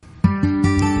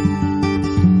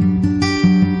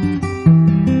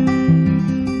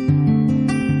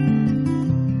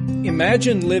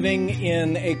Imagine living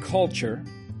in a culture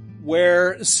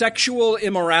where sexual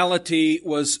immorality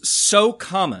was so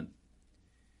common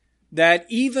that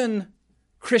even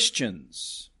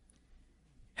Christians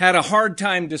had a hard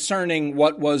time discerning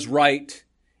what was right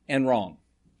and wrong.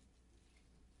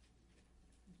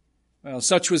 Well,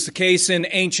 such was the case in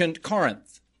ancient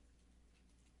Corinth.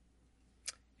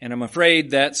 And I'm afraid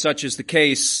that such is the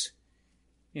case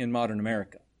in modern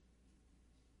America.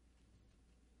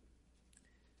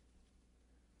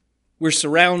 We're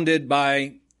surrounded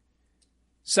by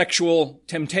sexual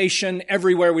temptation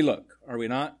everywhere we look, are we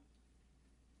not?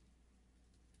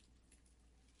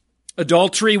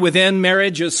 Adultery within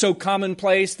marriage is so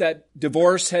commonplace that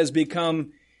divorce has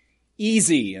become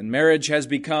easy and marriage has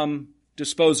become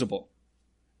disposable.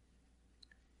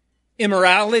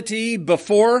 Immorality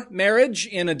before marriage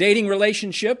in a dating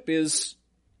relationship is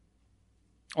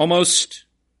almost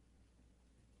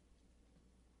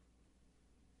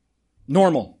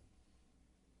normal.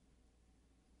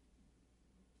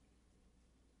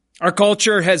 Our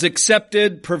culture has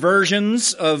accepted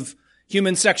perversions of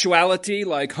human sexuality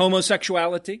like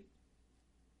homosexuality.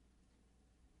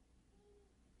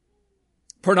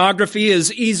 Pornography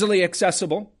is easily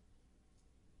accessible.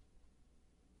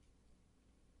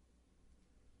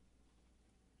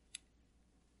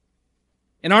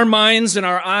 And our minds and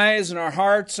our eyes and our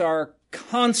hearts are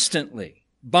constantly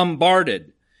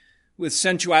bombarded with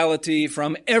sensuality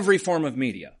from every form of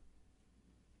media.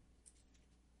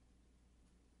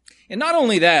 And not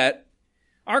only that,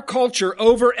 our culture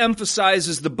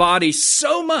overemphasizes the body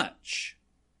so much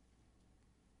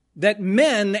that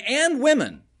men and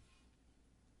women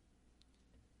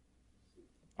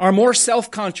are more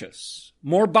self-conscious,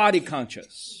 more body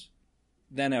conscious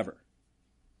than ever.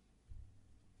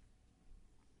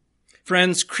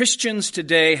 Friends, Christians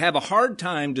today have a hard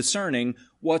time discerning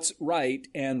what's right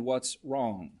and what's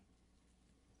wrong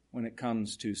when it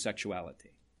comes to sexuality.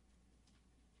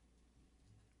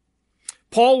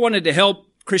 Paul wanted to help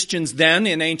Christians then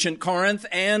in ancient Corinth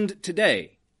and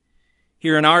today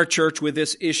here in our church with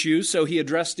this issue, so he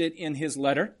addressed it in his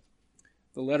letter,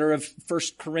 the letter of 1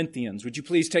 Corinthians. Would you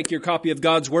please take your copy of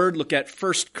God's Word, look at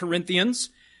 1 Corinthians.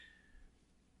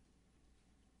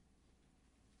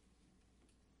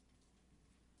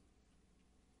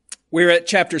 We're at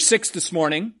chapter 6 this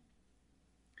morning.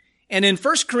 And in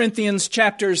 1 Corinthians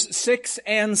chapters 6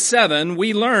 and 7,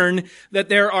 we learn that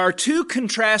there are two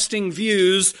contrasting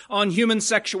views on human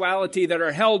sexuality that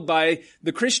are held by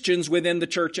the Christians within the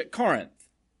church at Corinth.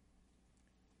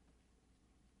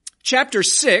 Chapter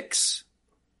 6,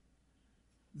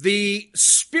 the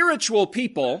spiritual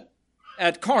people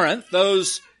at Corinth,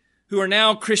 those who are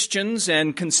now Christians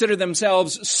and consider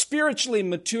themselves spiritually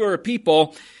mature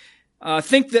people,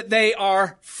 think that they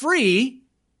are free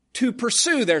to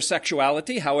pursue their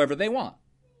sexuality however they want.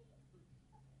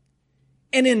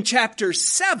 And in chapter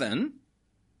 7,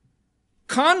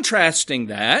 contrasting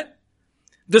that,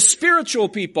 the spiritual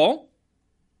people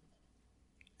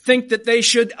think that they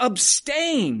should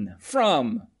abstain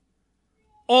from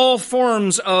all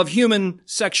forms of human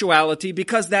sexuality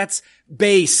because that's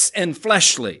base and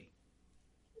fleshly.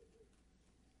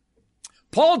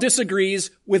 Paul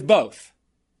disagrees with both.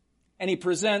 And he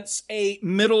presents a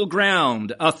middle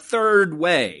ground, a third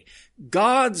way,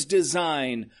 God's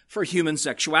design for human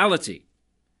sexuality.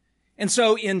 And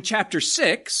so in chapter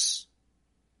 6,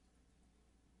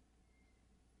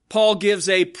 Paul gives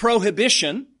a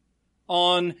prohibition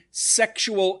on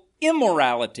sexual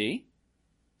immorality,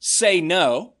 say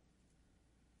no.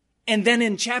 And then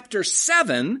in chapter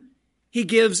 7, he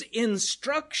gives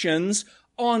instructions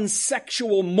on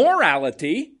sexual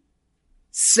morality,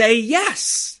 say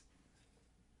yes.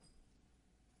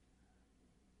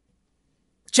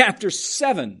 Chapter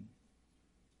 7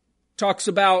 talks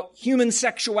about human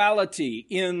sexuality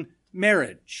in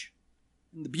marriage,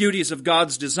 and the beauties of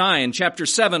God's design. Chapter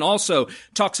 7 also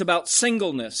talks about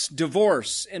singleness,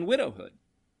 divorce, and widowhood.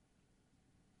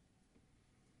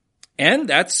 And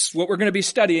that's what we're going to be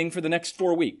studying for the next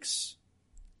 4 weeks.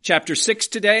 Chapter 6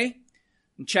 today,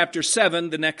 and chapter 7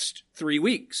 the next 3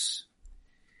 weeks.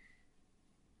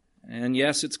 And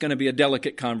yes, it's going to be a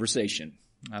delicate conversation.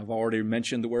 I've already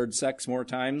mentioned the word sex more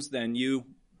times than you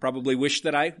probably wish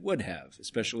that I would have,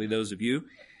 especially those of you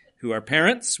who are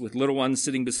parents with little ones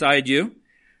sitting beside you.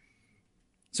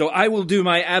 So I will do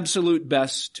my absolute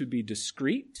best to be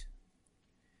discreet.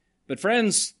 But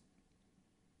friends,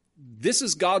 this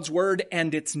is God's Word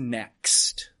and it's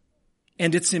next.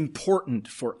 And it's important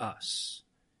for us.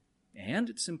 And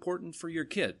it's important for your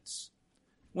kids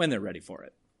when they're ready for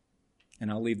it. And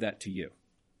I'll leave that to you.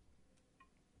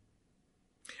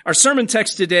 Our sermon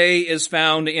text today is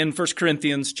found in 1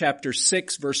 Corinthians chapter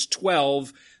 6, verse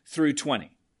 12 through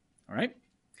 20. All right?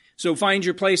 So find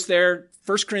your place there,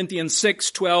 1 Corinthians 6,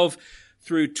 12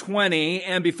 through 20.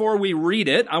 And before we read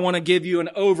it, I want to give you an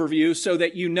overview so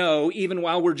that you know, even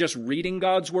while we're just reading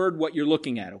God's Word, what you're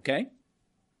looking at, okay?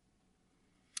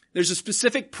 There's a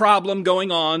specific problem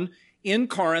going on in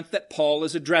Corinth that Paul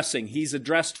is addressing. He's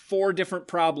addressed 4 different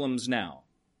problems now.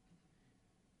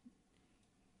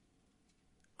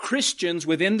 Christians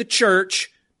within the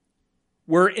church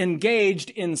were engaged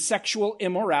in sexual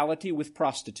immorality with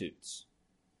prostitutes.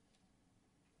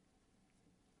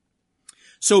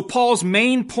 So Paul's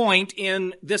main point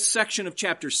in this section of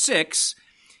chapter 6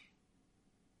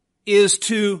 is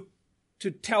to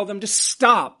tell them to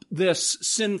stop this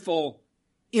sinful,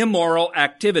 immoral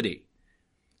activity.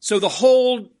 So the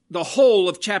whole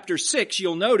of chapter 6,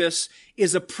 you'll notice,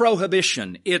 is a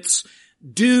prohibition. It's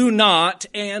do not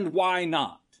and why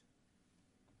not.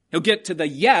 He'll get to the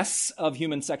yes of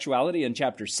human sexuality in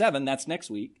chapter 7. That's next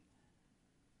week.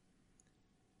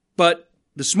 But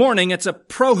this morning, it's a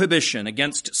prohibition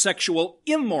against sexual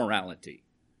immorality.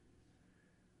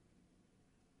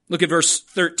 Look at verse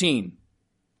 13.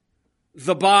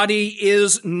 The body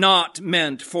is not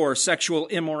meant for sexual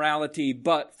immorality,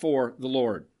 but for the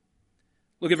Lord.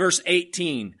 Look at verse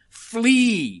 18.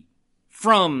 Flee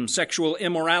from sexual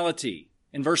immorality.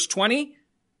 In verse 20,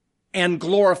 and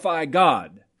glorify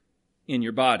God in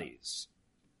your bodies.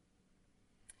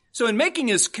 So in making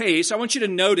his case, I want you to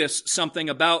notice something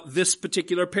about this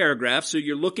particular paragraph. So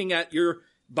you're looking at your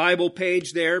Bible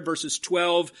page there, verses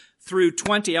 12 through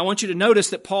 20. I want you to notice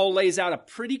that Paul lays out a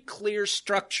pretty clear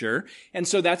structure, and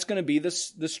so that's going to be the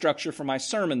structure for my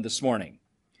sermon this morning.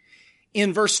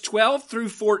 In verse 12 through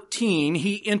 14,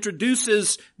 he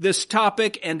introduces this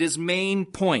topic and his main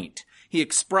point. He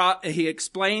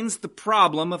explains the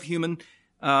problem of human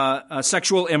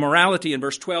sexual immorality in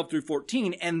verse 12 through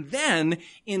 14. And then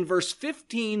in verse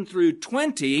 15 through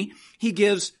 20, he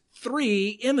gives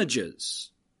 3 images.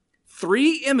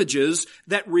 3 images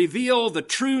that reveal the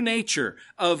true nature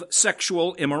of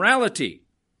sexual immorality.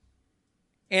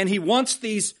 And he wants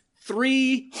these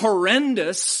 3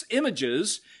 horrendous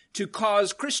images to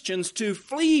cause Christians to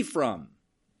flee from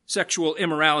sexual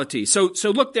immorality. So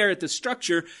look there at the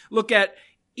structure. Look at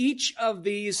each of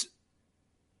these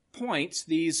points,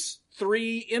 these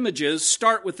 3 images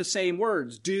start with the same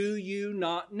words. Do you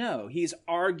not know? He's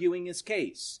arguing his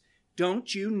case.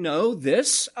 Don't you know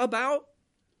this about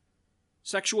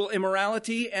sexual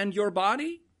immorality and your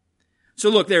body? So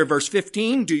look there, verse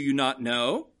 15, do you not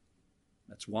know?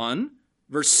 That's 1.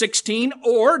 Verse 16,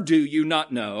 or do you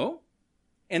not know?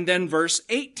 And then verse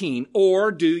 18,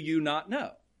 or do you not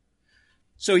know?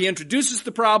 So he introduces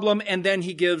the problem and then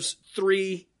he gives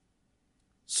 3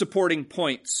 supporting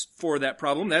points for that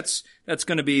problem. That's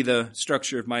going to be the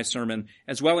structure of my sermon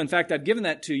as well. In fact, I've given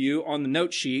that to you on the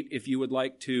note sheet if you would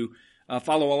like to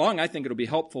follow along. I think it'll be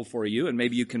helpful for you, and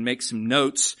maybe you can make some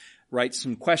notes, write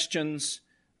some questions,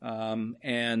 and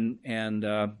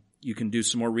you can do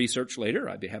some more research later.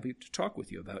 I'd be happy to talk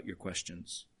with you about your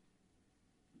questions.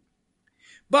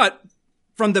 But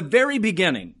from the very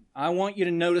beginning, I want you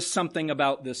to notice something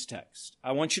about this text.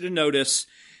 I want you to notice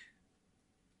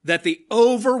that the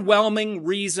overwhelming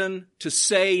reason to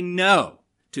say no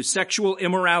to sexual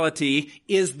immorality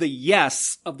is the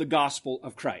yes of the gospel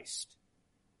of Christ.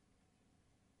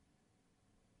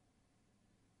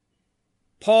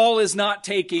 Paul is not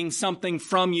taking something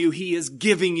from you. He is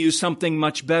giving you something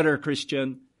much better,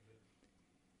 Christian.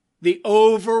 The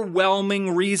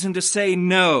overwhelming reason to say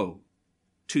no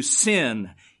to sin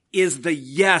is the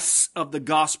yes of the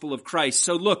gospel of Christ.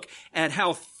 So look at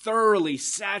how thoroughly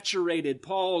saturated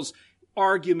Paul's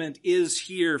argument is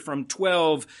here from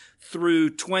 12 through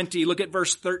 20. Look at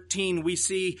verse 13. We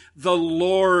see the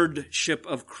lordship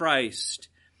of Christ.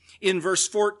 In verse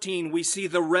 14, we see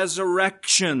the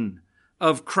resurrection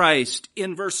of Christ.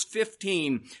 In verse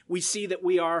 15, we see that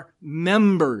we are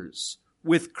members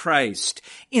with Christ.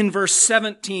 In verse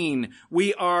 17,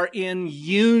 we are in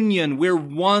union. We're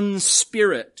one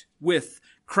spirit with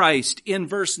Christ. In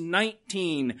verse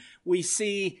 19, we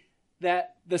see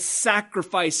that the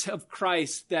sacrifice of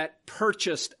Christ that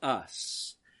purchased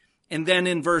us. And then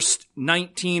in verse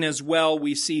 19 as well,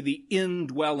 we see the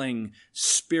indwelling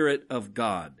Spirit of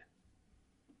God.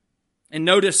 And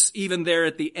notice even there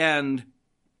at the end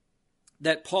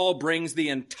that Paul brings the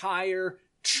entire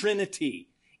Trinity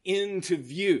into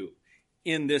view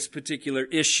in this particular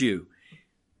issue.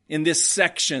 In this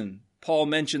section, Paul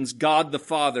mentions God the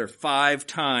Father 5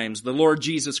 times, the Lord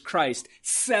Jesus Christ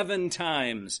 7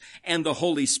 times, and the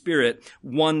Holy Spirit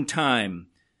 1 time.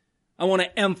 I want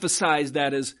to emphasize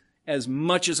that as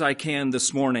much as I can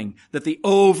this morning, that the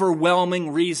overwhelming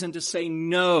reason to say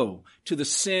no to the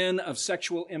sin of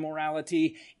sexual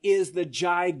immorality is the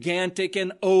gigantic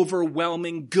and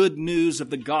overwhelming good news of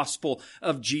the gospel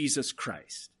of Jesus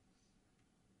Christ.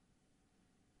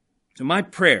 So my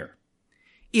prayer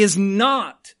is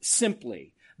not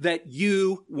simply that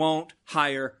you won't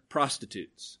hire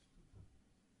prostitutes.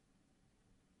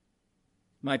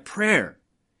 My prayer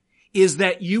is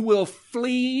that you will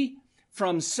flee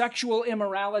from sexual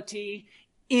immorality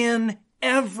in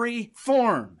every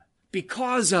form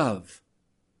because of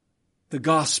the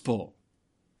gospel,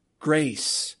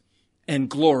 grace, and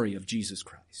glory of Jesus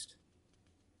Christ.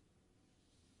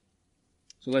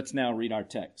 So let's now read our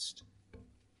text.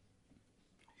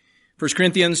 1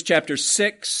 Corinthians chapter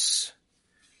 6,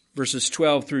 verses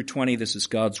 12 through 20, this is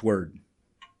God's word.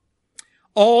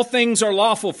 All things are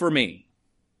lawful for me,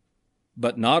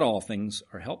 but not all things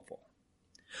are helpful.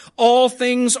 All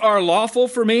things are lawful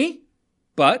for me,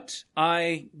 but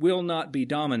I will not be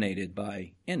dominated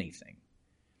by anything.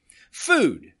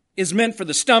 Food is meant for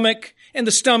the stomach, and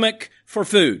the stomach for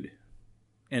food.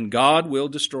 And God will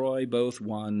destroy both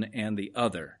one and the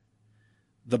other.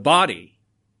 The body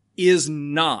is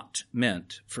not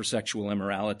meant for sexual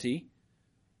immorality,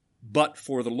 but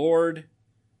for the Lord,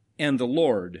 and the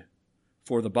Lord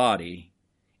for the body.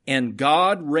 And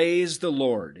God raised the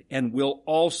Lord and will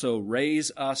also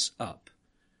raise us up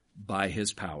by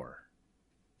his power.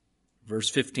 Verse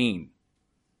 15.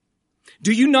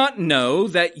 Do you not know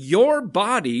that your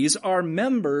bodies are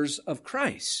members of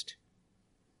Christ?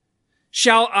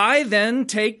 Shall I then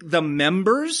take the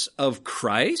members of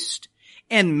Christ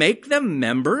and make them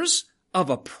members of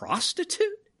a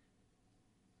prostitute?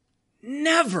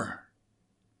 Never.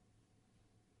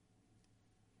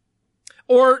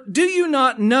 Or do you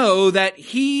not know that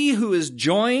he who is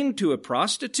joined to a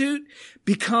prostitute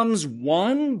becomes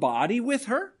one body with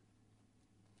her?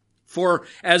 For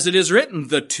as it is written,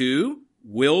 the two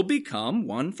will become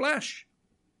one flesh.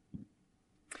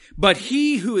 But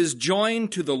he who is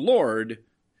joined to the Lord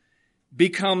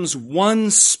becomes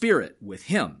one spirit with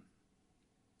him.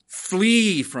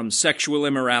 Flee from sexual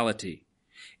immorality.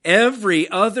 Every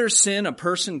other sin a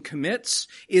person commits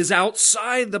is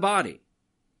outside the body.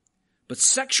 But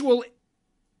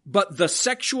the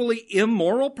sexually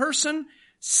immoral person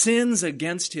sins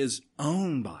against his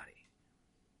own body.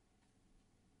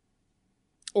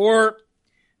 Or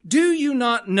do you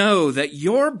not know that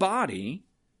your body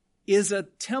is a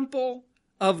temple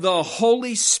of the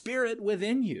Holy Spirit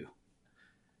within you,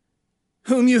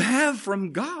 whom you have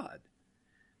from God?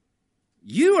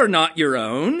 You are not your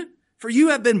own, for you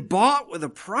have been bought with a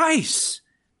price.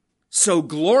 So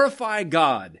glorify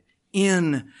God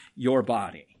in your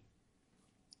body.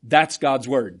 That's God's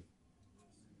word.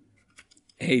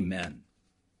 Amen.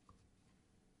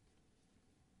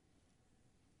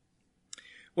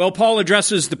 Well, Paul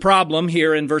addresses the problem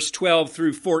here in verse 12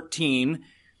 through 14.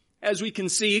 As we can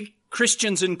see,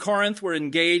 Christians in Corinth were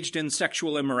engaged in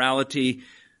sexual immorality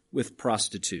with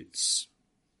prostitutes.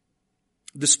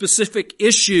 The specific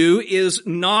issue is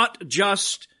not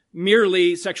just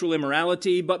merely sexual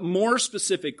immorality, but more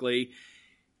specifically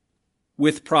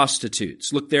with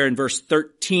prostitutes. Look there in verse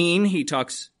 13, he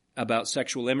talks about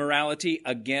sexual immorality.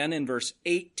 Again in verse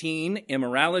 18,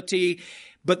 immorality.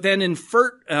 But then in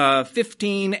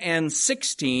 15 and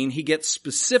 16, he gets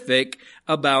specific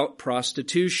about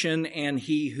prostitution and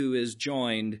he who is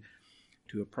joined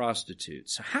to a prostitute.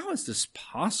 So how is this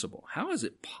possible? How is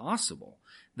it possible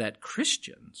that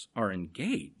Christians are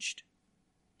engaged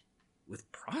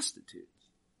with prostitutes?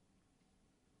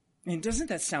 I mean, doesn't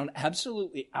that sound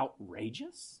absolutely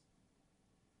outrageous?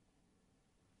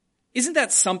 Isn't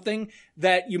that something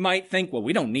that you might think, well,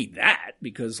 we don't need that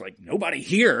because nobody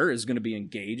here is going to be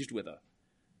engaged with a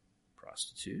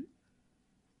prostitute?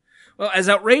 Well, as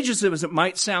outrageous as it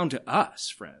might sound to us,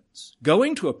 friends,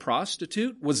 going to a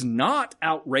prostitute was not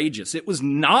outrageous. It was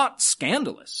not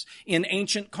scandalous in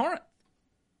ancient Corinth.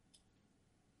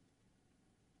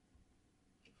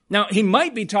 Now, he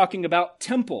might be talking about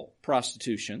temple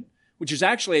prostitution, which is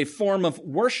actually a form of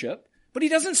worship, but he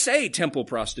doesn't say temple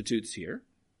prostitutes here.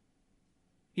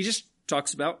 He just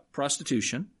talks about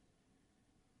prostitution.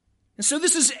 And so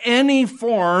this is any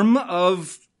form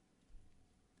of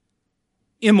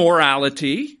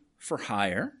immorality for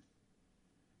hire.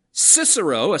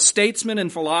 Cicero, a statesman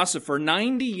and philosopher,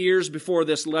 90 years before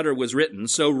this letter was written,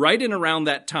 so right in around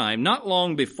that time, not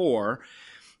long before,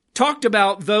 talked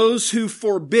about those who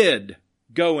forbid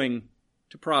going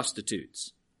to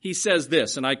prostitutes. He says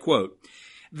this, and I quote,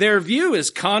 "Their view is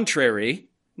contrary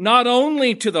not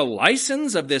only to the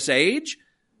license of this age,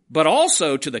 but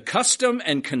also to the custom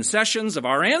and concessions of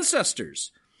our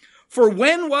ancestors. For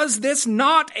when was this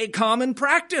not a common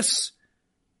practice?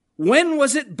 When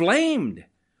was it blamed?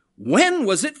 When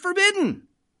was it forbidden?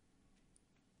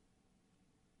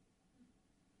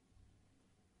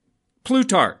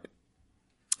 Plutarch,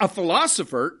 a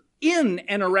philosopher in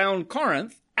and around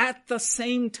Corinth at the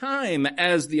same time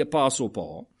as the Apostle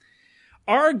Paul,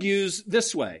 argues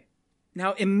this way.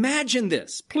 Now imagine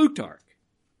this, Plutarch.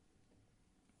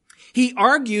 He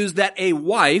argues that a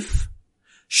wife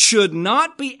should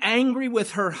not be angry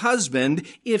with her husband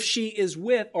if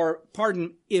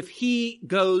if he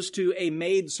goes to a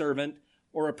maidservant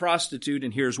or a prostitute,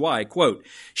 and here's why. Quote,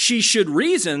 she should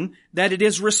reason that it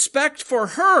is respect for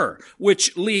her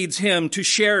which leads him to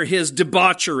share his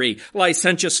debauchery,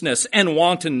 licentiousness, and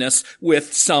wantonness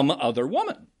with some other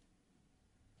woman.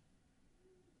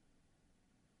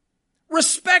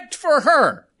 Respect for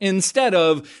her instead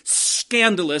of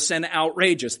scandalous and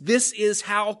outrageous. This is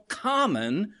how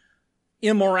common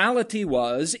immorality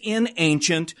was in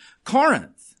ancient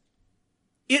Corinth.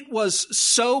 It was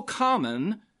so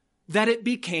common that it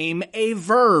became a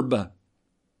verb.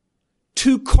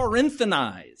 To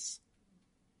Corinthanize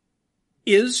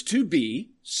is to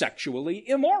be sexually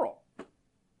immoral.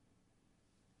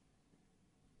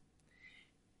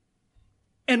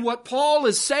 And what Paul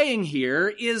is saying here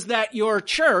is that your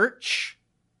church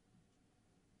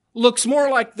looks more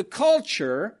like the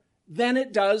culture than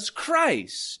it does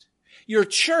Christ. Your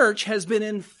church has been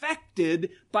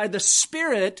infected by the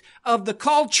spirit of the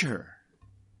culture.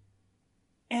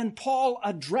 And Paul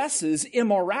addresses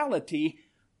immorality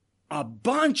a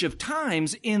bunch of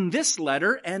times in this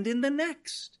letter and in the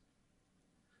next.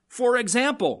 For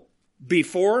example,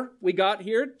 before we got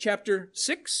here, chapter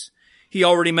 6, he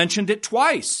already mentioned it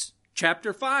twice.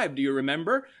 Chapter 5, do you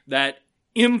remember that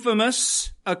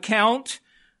infamous account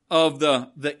of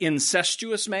the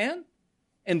incestuous man?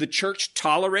 And the church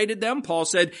tolerated them. Paul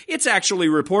said, it's actually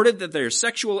reported that there's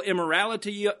sexual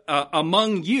immorality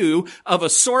among you of a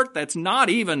sort that's not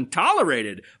even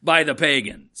tolerated by the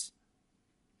pagans.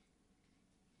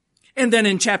 And then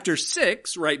in chapter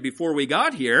 6, right before we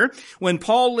got here, when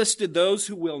Paul listed those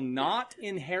who will not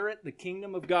inherit the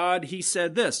kingdom of God, he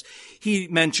said this. He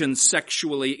mentioned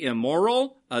sexually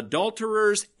immoral,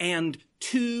 adulterers, and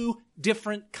 2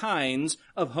 different kinds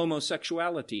of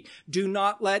homosexuality. Do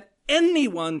not let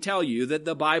anyone tell you that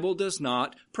the Bible does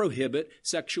not prohibit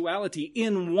sexuality.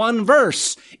 In one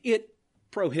verse, it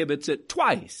prohibits it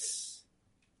twice.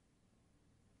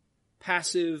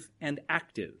 Passive and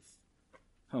active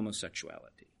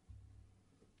homosexuality.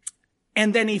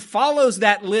 And then he follows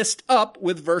that list up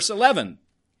with verse 11.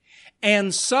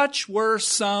 And such were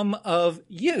some of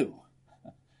you.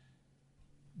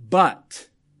 But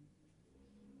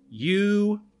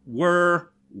you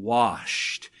were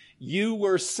washed. You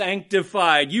were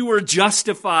sanctified. You were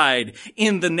justified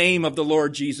in the name of the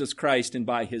Lord Jesus Christ and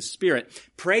by His Spirit.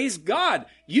 Praise God.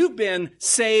 You've been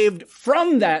saved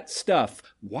from that stuff.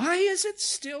 Why is it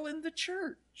still in the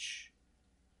church?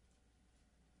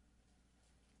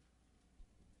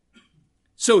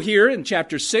 So here in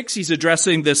chapter 6, he's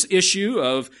addressing this issue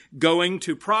of going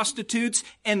to prostitutes.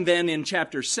 And then in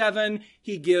chapter 7,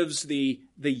 he gives the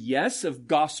yes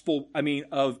of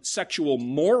of sexual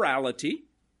morality,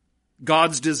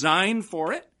 God's design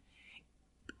for it.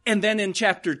 And then in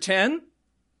chapter 10,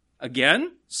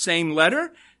 again, same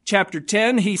letter, chapter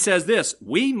 10, he says this,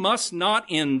 we must not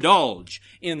indulge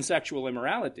in sexual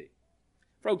immorality.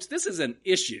 Folks, this is an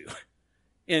issue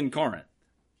in Corinth.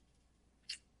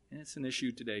 And it's an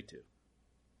issue today too.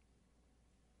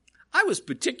 I was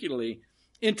particularly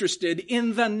interested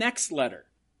in the next letter,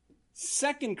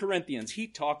 2 Corinthians. He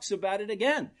talks about it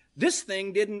again. This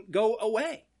thing didn't go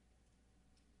away.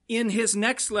 In his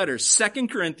next letter, 2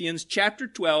 Corinthians chapter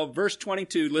 12, verse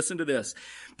 22, listen to this.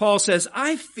 Paul says,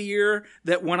 I fear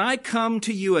that when I come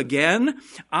to you again,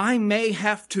 I may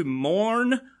have to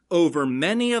mourn over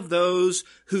many of those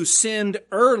who sinned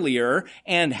earlier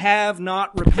and have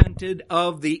not repented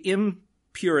of the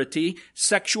impurity,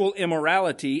 sexual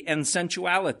immorality, and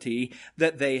sensuality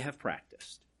that they have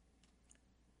practiced.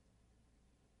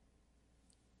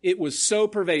 It was so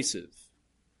pervasive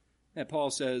that Paul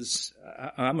says,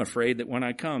 I'm afraid that when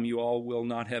I come, you all will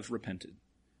not have repented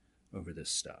over this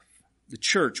stuff. The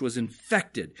church was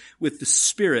infected with the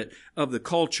spirit of the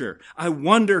culture. I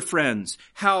wonder, friends,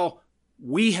 how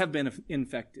we have been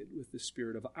infected with the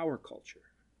spirit of our culture.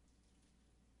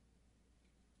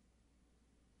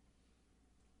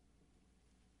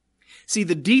 See,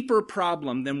 the deeper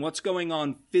problem than what's going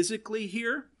on physically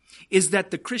here is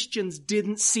that the Christians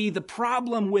didn't see the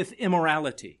problem with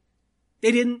immorality.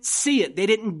 They didn't see it. They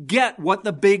didn't get what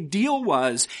the big deal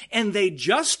was. And they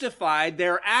justified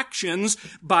their actions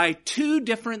by two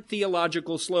different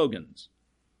theological slogans.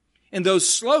 And those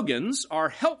slogans are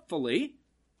helpfully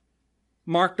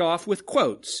marked off with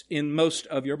quotes in most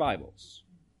of your Bibles.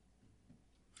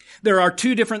 There are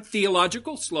two different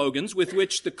theological slogans with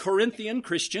which the Corinthian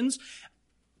Christians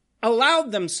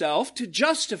allowed themselves to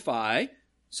justify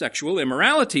sexual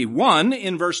immorality. One,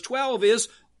 in verse 12, is,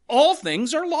 all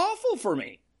things are lawful for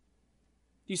me.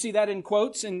 Do you see that in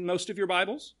quotes in most of your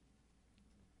Bibles?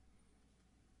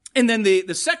 And then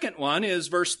the second one is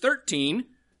verse 13,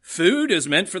 food is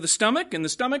meant for the stomach and the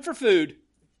stomach for food.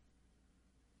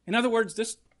 In other words,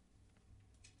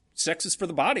 sex is for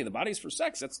the body's for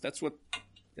sex.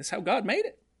 That's how God made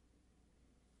it.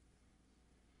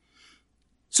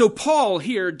 So Paul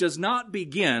here does not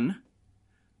begin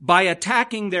by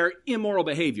attacking their immoral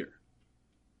behavior.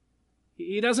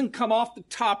 He doesn't come off the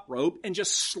top rope and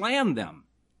just slam them.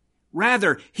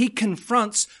 Rather, he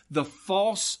confronts the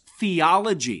false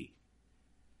theology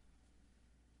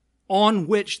on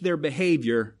which their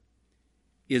behavior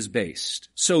is based.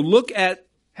 So look at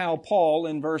how Paul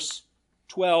in verse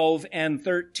 12 and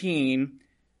 13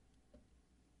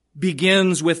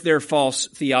 begins with their false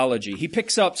theology. He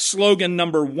picks up slogan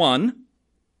number 1.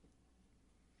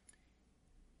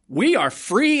 We are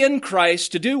free in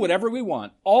Christ to do whatever we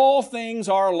want. All things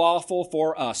are lawful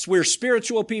for us. We're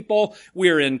spiritual people.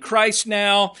 We're in Christ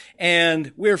now,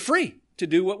 and we're free to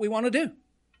do what we want to do.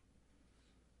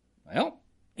 Well,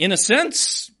 in a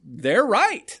sense, they're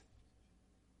right.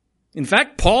 In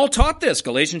fact, Paul taught this,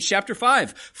 Galatians chapter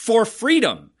 5. For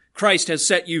freedom, Christ has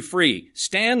set you free.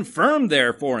 Stand firm,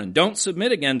 therefore, and don't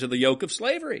submit again to the yoke of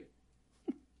slavery.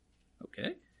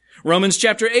 Okay. Romans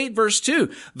chapter 8, verse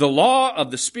 2. The law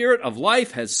of the Spirit of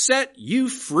life has set you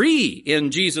free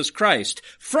in Jesus Christ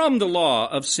from the law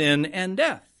of sin and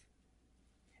death.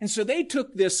 And so they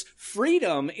took this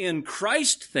freedom in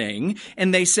Christ thing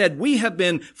and they said, we have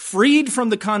been freed from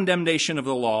the condemnation of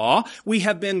the law. We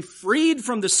have been freed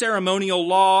from the ceremonial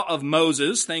law of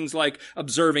Moses, things like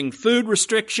observing food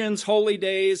restrictions, holy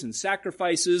days, and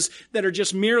sacrifices that are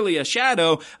just merely a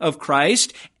shadow of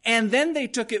Christ. And then they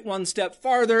took it one step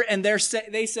farther and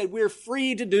they said, we're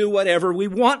free to do whatever we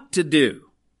want to do.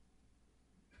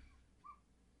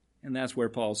 And that's where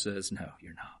Paul says, no,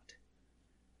 you're not.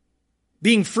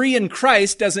 Being free in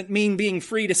Christ doesn't mean being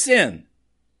free to sin.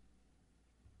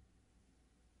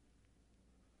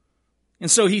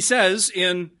 And so he says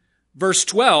in verse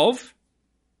 12,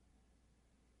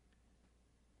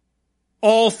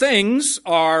 all things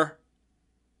are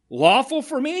lawful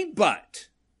for me, but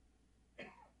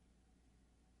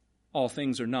all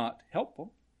things are not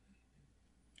helpful.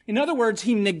 In other words,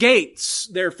 he negates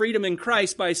their freedom in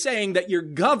Christ by saying that you're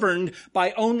governed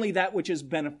by only that which is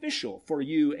beneficial for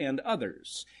you and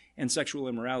others. And sexual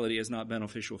immorality is not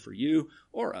beneficial for you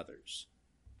or others.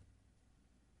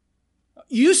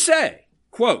 You say,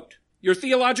 quote, your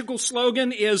theological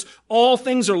slogan is, all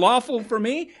things are lawful for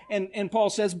me. And Paul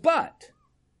says, but,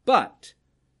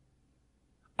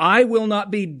 I will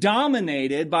not be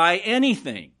dominated by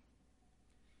anything.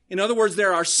 In other words,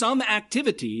 there are some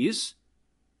activities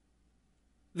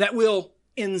that will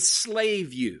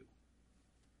enslave you.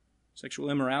 Sexual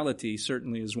immorality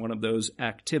certainly is one of those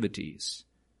activities.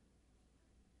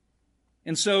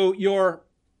 And so your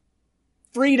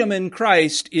freedom in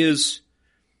Christ is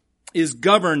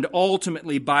governed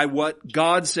ultimately by what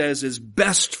God says is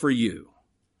best for you.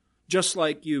 Just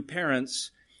like you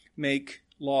parents make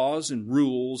laws and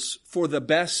rules for the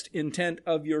best intent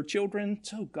of your children,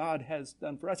 so God has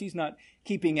done for us. He's not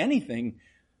keeping any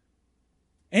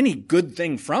good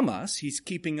thing from us. He's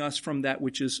keeping us from that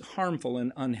which is harmful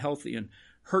and unhealthy and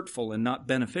hurtful and not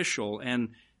beneficial and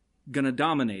going to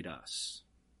dominate us.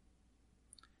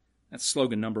 That's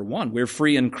slogan number 1. We're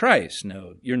free in Christ.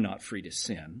 No, you're not free to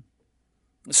sin.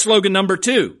 Slogan number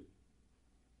 2.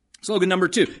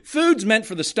 Food's meant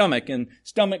for the stomach and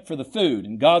stomach for the food,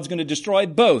 and God's going to destroy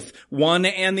both, one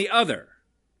and the other.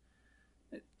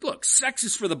 Look, sex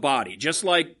is for the body, just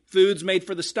like food's made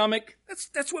for the stomach.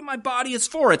 That's what my body is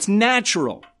for. It's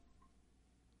natural.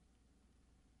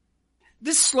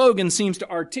 This slogan seems to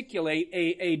articulate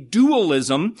a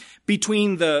dualism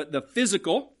between the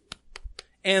physical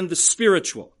and the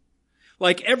spiritual.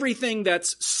 Like everything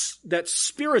that's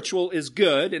spiritual is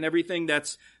good and everything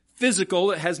that's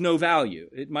physical has no value.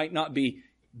 It might not be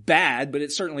bad, but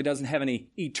it certainly doesn't have any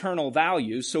eternal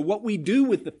value. So what we do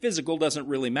with the physical doesn't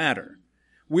really matter.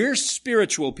 We're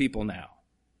spiritual people now.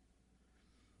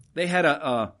 They had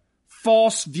a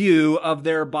false view of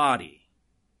their body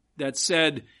that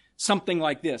said something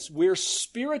like this. We're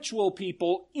spiritual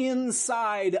people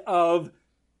inside of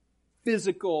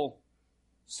physical,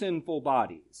 sinful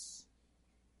bodies.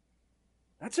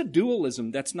 That's a dualism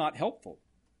that's not helpful.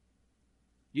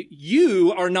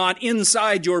 You are not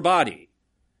inside your body.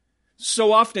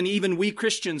 So often even we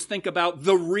Christians think about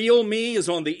the real me is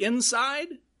on the inside.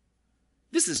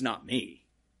 This is not me.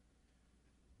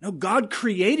 No, God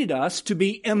created us to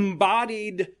be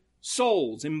embodied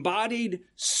souls, embodied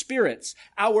spirits.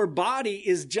 Our body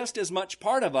is just as much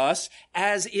part of us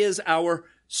as is our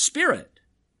spirit.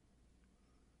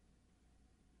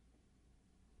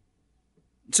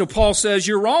 So Paul says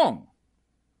you're wrong.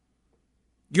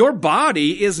 Your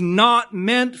body is not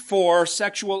meant for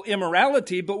sexual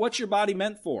immorality, but what's your body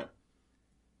meant for?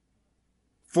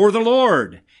 For the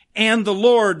Lord, and the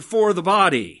Lord for the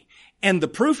body. And the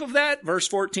proof of that, verse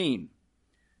 14.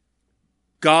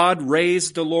 God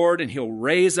raised the Lord, and He'll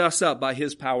raise us up by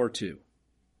His power too.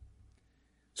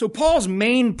 So Paul's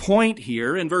main point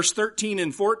here in verse 13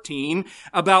 and 14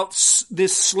 about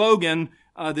this slogan,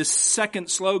 this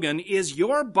second slogan, is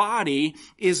your body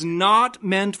is not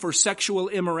meant for sexual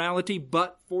immorality,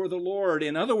 but for the Lord.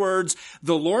 In other words,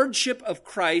 the lordship of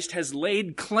Christ has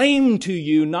laid claim to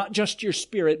you, not just your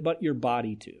spirit, but your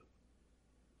body too.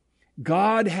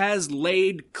 God has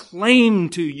laid claim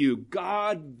to you.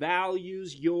 God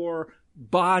values your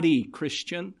body,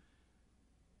 Christian.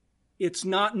 It's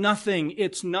not nothing.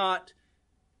 It's not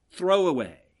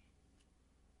throwaway.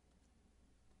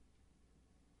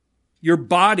 Your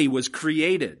body was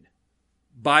created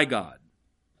by God.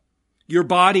 Your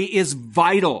body is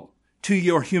vital to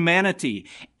your humanity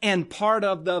and part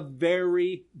of the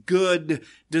very good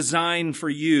design for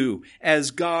you as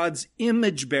God's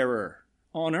image bearer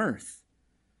on earth.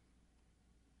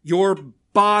 Your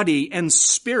body and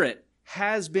spirit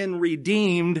has been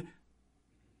redeemed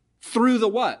through the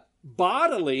what?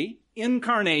 Bodily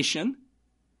incarnation,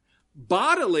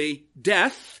 bodily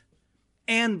death,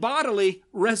 and bodily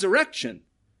resurrection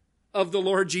of the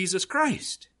Lord Jesus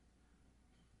Christ.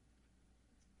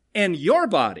 And your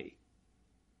body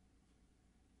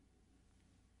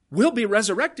will be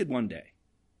resurrected one day.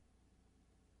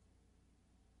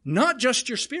 Not just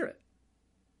your spirit.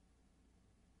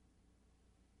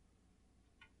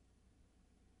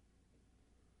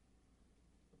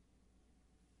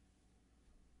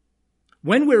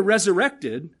 When we're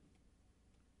resurrected,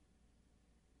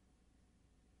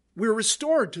 we're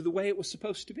restored to the way it was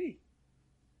supposed to be.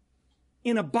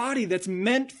 In a body that's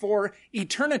meant for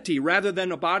eternity rather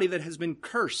than a body that has been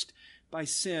cursed by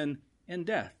sin and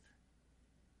death.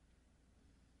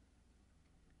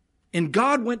 And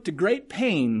God went to great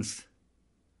pains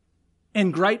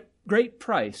and great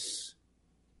price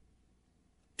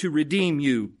to redeem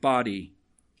you, body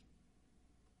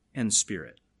and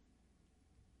spirit.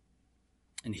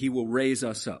 And He will raise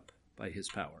us up by His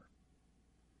power.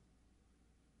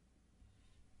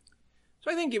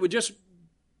 So I think it would just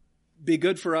be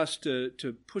good for us to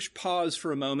push pause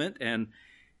for a moment. And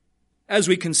as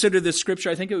we consider this scripture,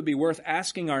 I think it would be worth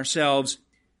asking ourselves,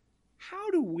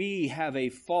 how do we have a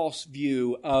false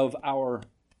view of our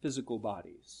physical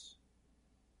bodies?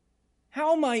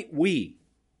 How might we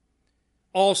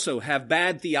also have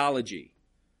bad theology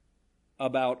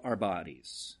about our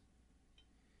bodies?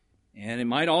 And it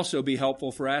might also be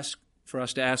helpful for us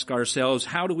to ask ourselves,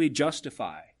 how do we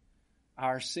justify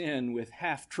our sin with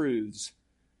half-truths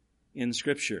in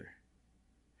Scripture?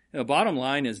 The bottom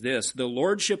line is this: the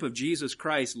lordship of Jesus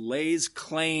Christ lays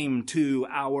claim to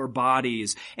our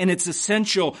bodies, and it's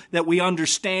essential that we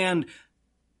understand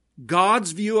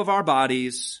God's view of our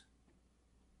bodies.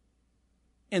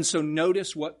 And so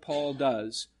notice what Paul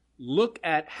does. Look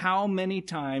at how many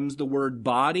times the word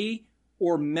body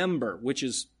or member, which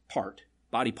is part,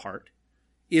 body part,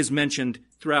 is mentioned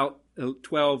throughout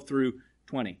 12 through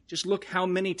 20. Just look how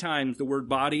many times the word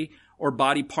body or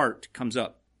body part comes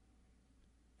up.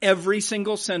 Every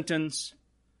single sentence,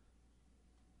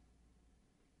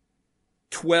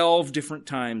 12 different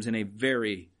times in a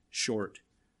very short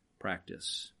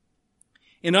practice.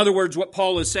 In other words, what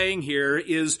Paul is saying here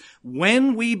is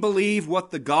when we believe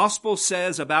what the gospel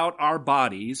says about our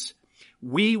bodies,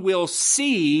 we will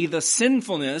see the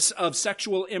sinfulness of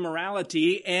sexual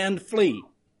immorality and flee.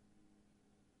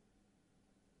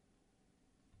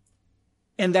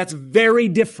 And that's very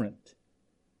different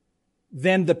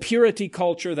than the purity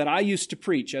culture that I used to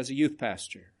preach as a youth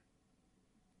pastor.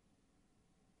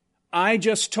 I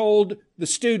just told the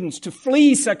students to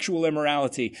flee sexual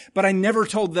immorality, but I never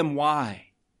told them why.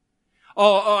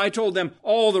 I told them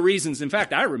all the reasons. In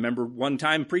fact, I remember one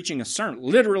time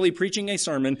literally preaching a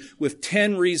sermon with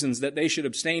 10 reasons that they should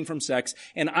abstain from sex.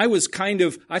 And I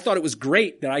thought it was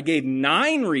great that I gave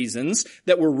 9 reasons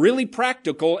that were really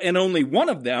practical, and only one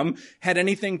of them had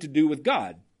anything to do with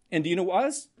God. And do you know what it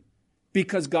was?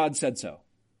 Because God said so.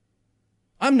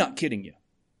 I'm not kidding you.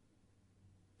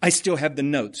 I still have the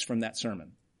notes from that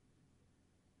sermon.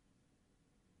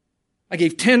 I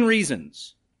gave 10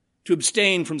 reasons to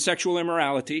abstain from sexual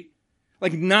immorality.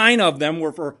 Like 9 of them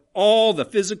were for all the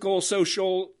physical,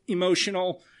 social,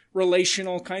 emotional,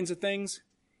 relational kinds of things.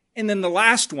 And then the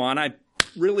last one, I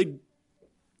really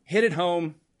hit it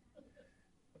home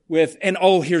with,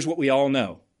 here's what we all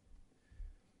know.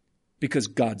 Because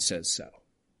God says so.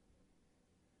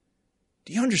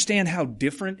 Do you understand how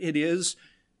different it is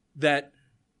that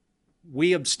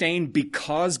we abstain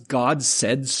because God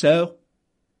said so,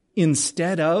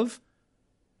 instead of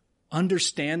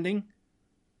understanding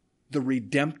the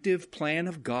redemptive plan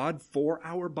of God for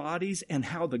our bodies and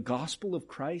how the gospel of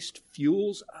Christ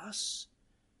fuels us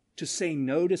to say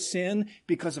no to sin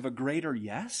because of a greater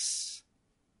yes?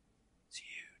 It's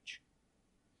huge.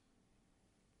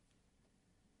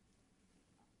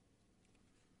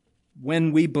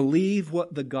 When we believe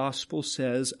what the gospel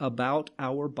says about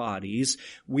our bodies,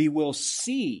 we will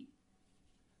see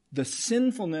the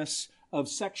sinfulness of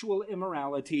sexual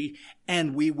immorality,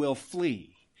 and we will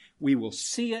flee. We will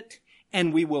see it,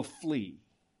 and we will flee.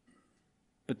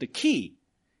 But the key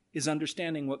is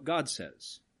understanding what God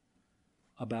says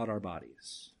about our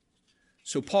bodies.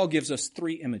 So Paul gives us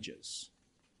 3 images.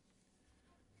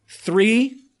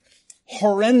 3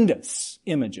 horrendous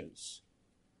images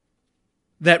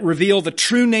that reveal the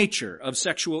true nature of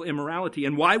sexual immorality.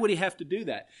 And why would he have to do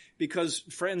that? Because,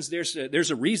 friends, there's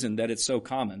a reason that it's so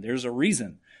common. There's a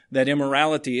reason that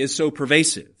immorality is so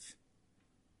pervasive.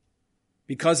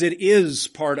 Because it is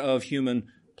part of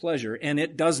human pleasure, and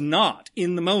it does not,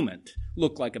 in the moment,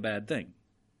 look like a bad thing.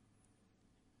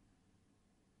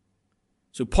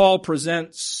 So Paul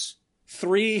presents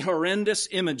 3 horrendous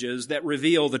images that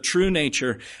reveal the true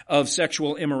nature of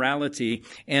sexual immorality,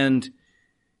 and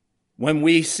when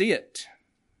we see it,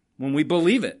 when we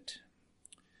believe it,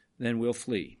 then we'll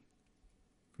flee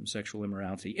from sexual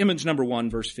immorality. Image number 1,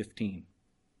 verse 15.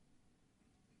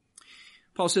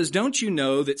 Paul says, don't you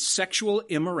know that sexual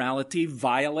immorality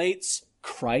violates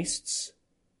Christ's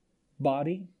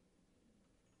body?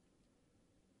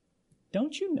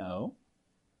 Don't you know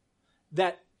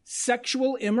that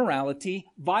sexual immorality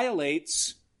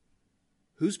violates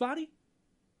whose body?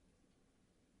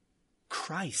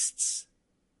 Christ's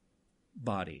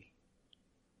body.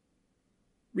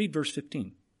 Read verse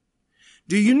 15.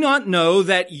 Do you not know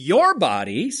that your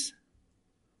bodies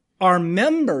are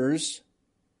members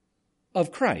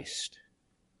of Christ?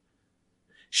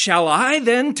 Shall I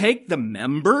then take the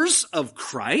members of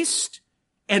Christ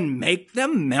and make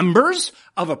them members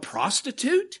of a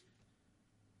prostitute?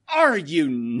 Are you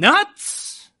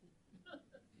nuts?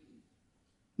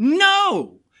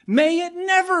 No, may it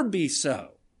never be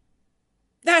so.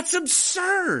 That's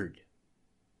absurd.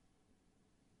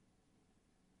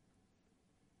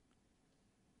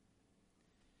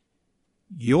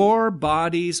 Your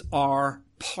bodies are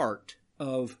part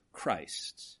of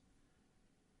Christ's.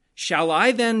 Shall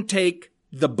I then take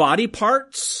the body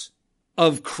parts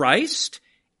of Christ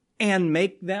and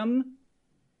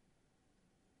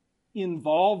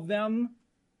involve them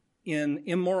in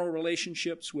immoral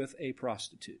relationships with a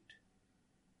prostitute?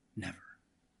 Never.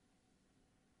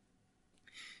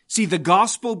 See, the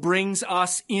gospel brings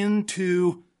us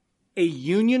into a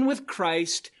union with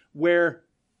Christ where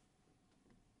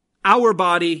our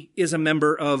body is a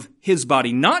member of his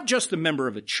body, not just a member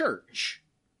of a church,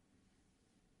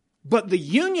 but the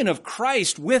union of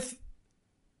Christ with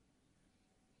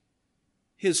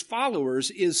his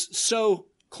followers is so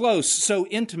close, so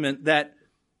intimate that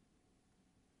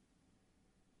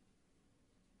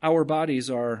our bodies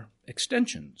are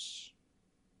extensions,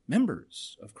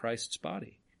 members of Christ's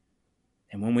body.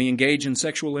 And when we engage in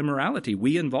sexual immorality,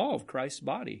 we involve Christ's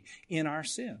body in our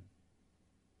sin.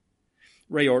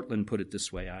 Ray Ortlund put it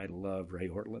this way. I love Ray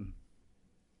Ortlund.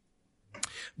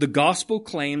 The gospel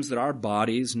claims that our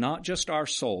bodies, not just our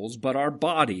souls, but our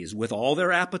bodies, with all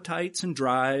their appetites and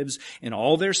drives, and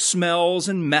all their smells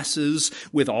and messes,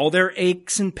 with all their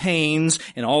aches and pains,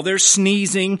 and all their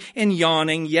sneezing and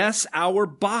yawning, yes, our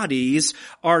bodies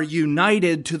are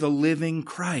united to the living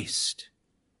Christ.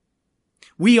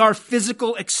 We are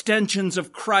physical extensions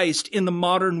of Christ in the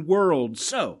modern world.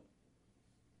 So,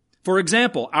 for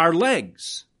example, our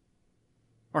legs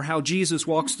are how Jesus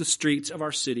walks the streets of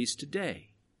our cities today.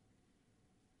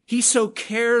 He so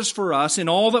cares for us in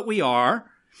all that we are.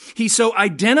 He so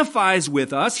identifies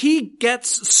with us. He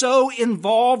gets so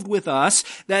involved with us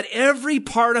that every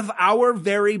part of our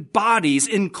very bodies,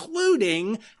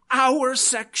 including our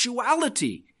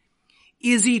sexuality,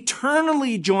 is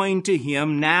eternally joined to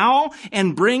him now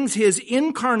and brings his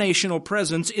incarnational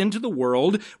presence into the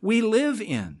world we live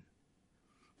in.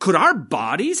 Could our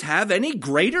bodies have any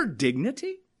greater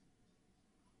dignity?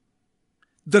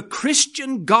 The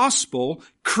Christian gospel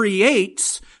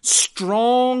creates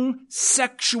strong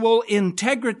sexual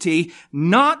integrity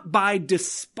not by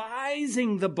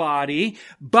despising the body,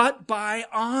 but by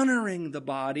honoring the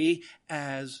body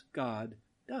as God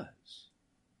does.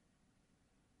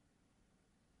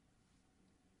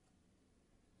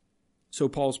 So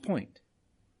Paul's point.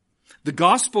 The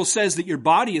gospel says that your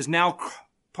body is now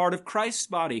part of Christ's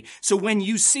body. So when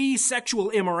you see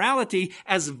sexual immorality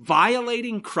as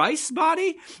violating Christ's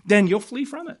body, then you'll flee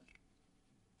from it.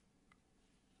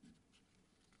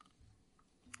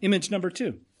 Image number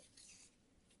 2.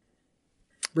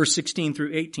 Verse 16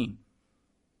 through 18.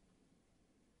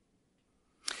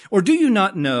 Or do you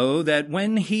not know that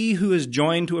when he who is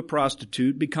joined to a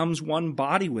prostitute becomes one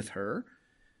body with her,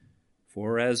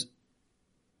 for as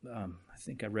I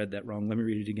think I read that wrong. Let me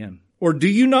read it again. Or do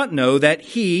you not know that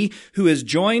he who is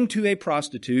joined to a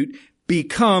prostitute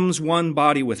becomes one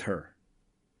body with her?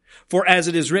 For as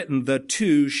it is written, the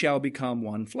two shall become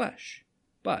one flesh.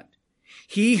 But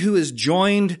he who is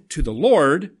joined to the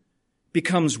Lord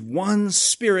becomes one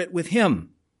spirit with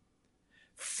him.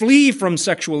 Flee from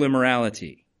sexual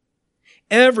immorality.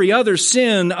 Every other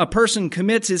sin a person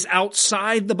commits is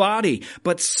outside the body,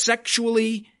 but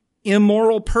sexually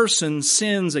immoral person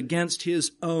sins against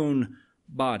his own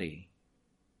body.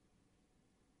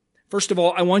 First of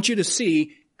all, I want you to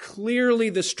see clearly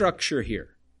the structure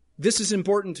here. This is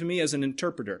important to me as an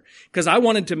interpreter because I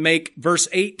wanted to make verse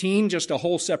 18 just a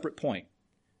whole separate point.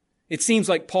 It seems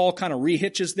like Paul kind of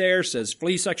rehitches there, says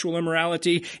flee sexual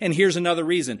immorality, and here's another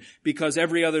reason. Because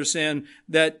every other sin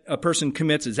that a person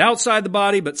commits is outside the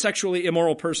body, but sexually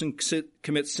immoral person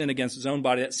commits sin against his own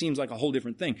body. That seems like a whole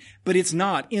different thing. But it's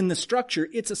not. In the structure,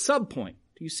 it's a subpoint.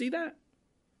 Do you see that?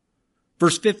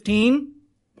 Verse 15,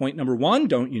 point number 1,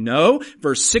 don't you know?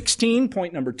 Verse 16,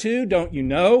 point number 2, don't you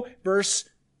know? Verse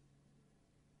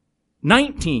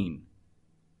 19,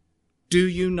 do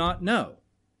you not know?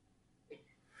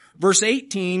 Verse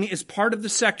 18 is part of the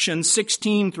section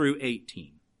 16 through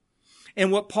 18.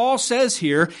 And what Paul says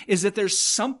here is that there's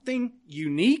something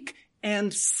unique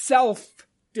and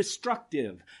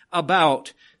self-destructive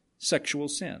about sexual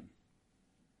sin.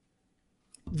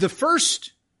 The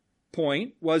first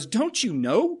point was, don't you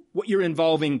know what you're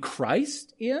involving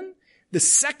Christ in? The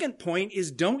second point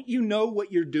is, don't you know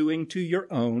what you're doing to your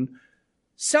own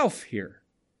self here?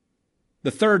 The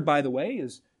third, by the way,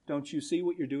 is, don't you see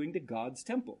what you're doing to God's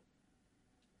temple?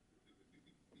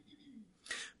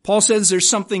 Paul says there's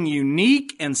something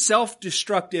unique and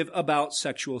self-destructive about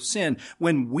sexual sin.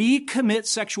 When we commit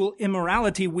sexual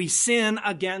immorality, we sin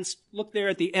against, look there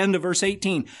at the end of verse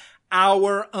 18,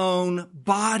 our own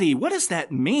body. What does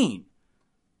that mean?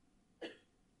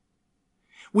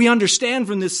 We understand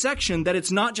from this section that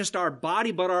it's not just our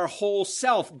body, but our whole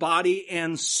self, body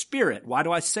and spirit. Why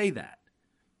do I say that?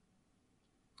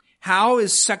 How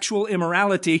is sexual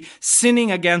immorality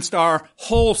sinning against our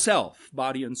whole self,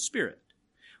 body and spirit?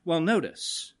 Well,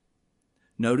 notice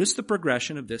the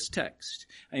progression of this text.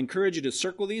 I encourage you to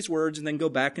circle these words and then go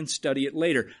back and study it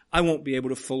later. I won't be able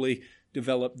to fully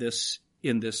develop this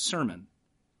in this sermon.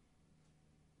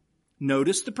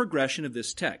 Notice the progression of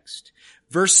this text.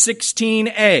 Verse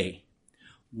 16a,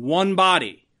 one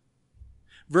body.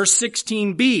 Verse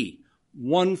 16b,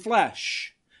 one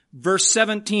flesh. Verse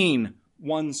 17,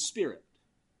 one spirit.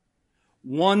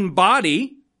 One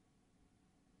body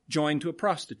joined to a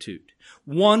prostitute.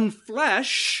 One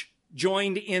flesh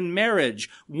joined in marriage.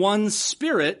 One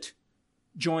spirit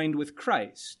joined with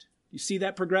Christ. You see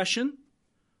that progression?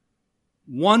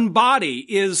 One body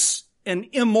is an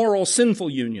immoral, sinful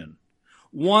union.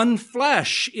 One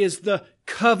flesh is the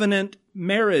covenant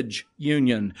marriage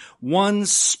union. One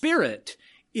spirit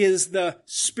is the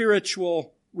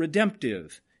spiritual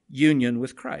redemptive union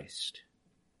with Christ.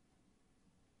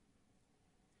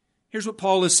 Here's what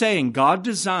Paul is saying. God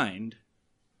designed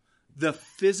the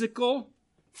physical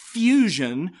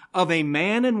fusion of a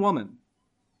man and woman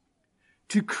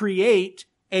to create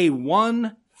a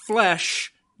one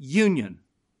flesh union.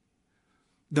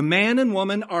 The man and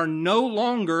woman are no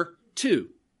longer two.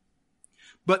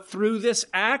 But through this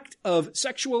act of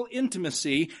sexual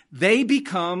intimacy, they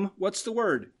become, what's the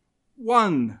word?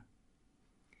 One.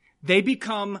 They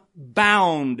become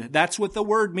bound. That's what the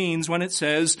word means when it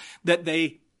says that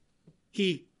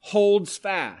he holds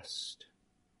fast.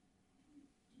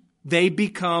 They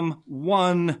become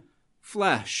one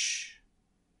flesh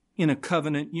in a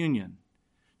covenant union.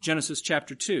 Genesis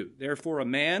chapter 2. Therefore a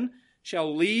man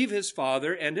shall leave his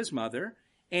father and his mother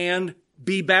and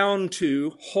be bound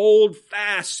to, hold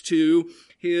fast to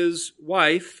his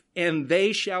wife, and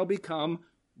they shall become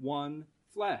one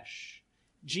flesh.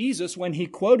 Jesus, when he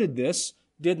quoted this,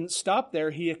 didn't stop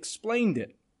there. He explained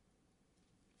it.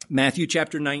 Matthew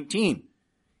chapter 19.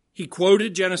 He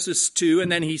quoted Genesis 2,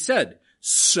 and then he said,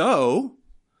 so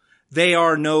they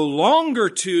are no longer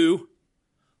two,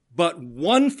 but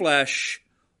one flesh.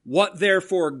 What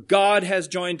therefore God has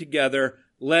joined together,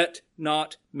 let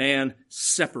not man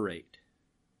separate.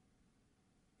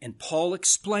 And Paul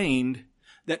explained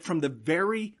that from the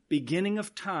very beginning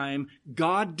of time,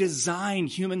 God designed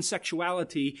human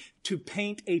sexuality to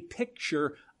paint a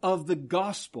picture of the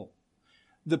gospel.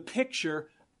 The picture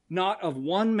not of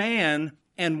one man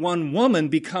and one woman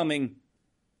becoming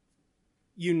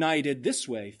united this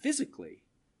way physically,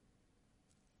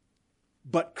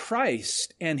 but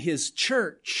Christ and his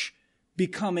church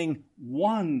becoming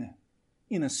one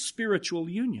in a spiritual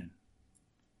union.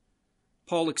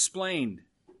 Paul explained,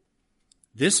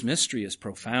 this mystery is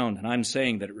profound, and I'm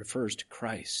saying that it refers to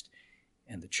Christ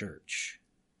and the church.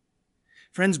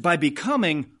 Friends, by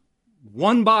becoming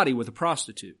one body with a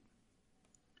prostitute,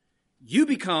 you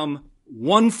become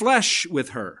one flesh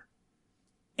with her.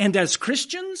 And as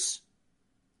Christians,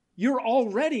 you're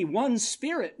already one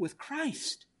spirit with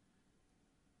Christ.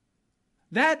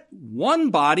 That one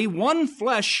body, one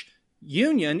flesh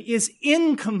union is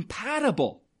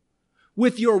incompatible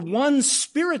with your one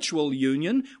spiritual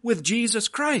union with Jesus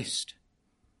Christ.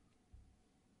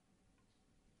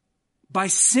 By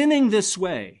sinning this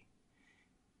way,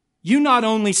 you not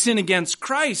only sin against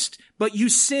Christ, but you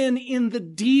sin in the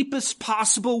deepest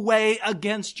possible way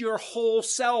against your whole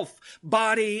self,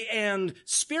 body and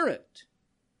spirit.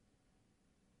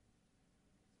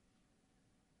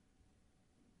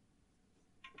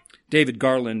 David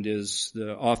Garland is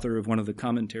the author of one of the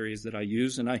commentaries that I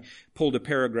use, and I pulled a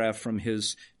paragraph from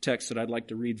his text that I'd like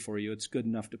to read for you. It's good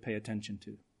enough to pay attention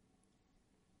to.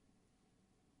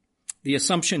 The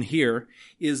assumption here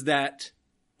is that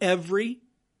every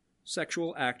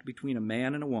sexual act between a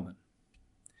man and a woman,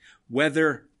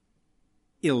 whether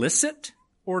illicit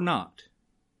or not,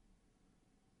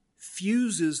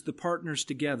 fuses the partners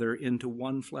together into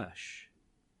one flesh.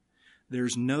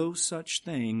 There's no such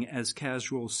thing as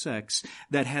casual sex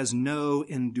that has no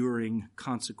enduring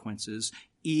consequences,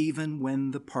 even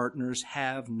when the partners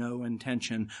have no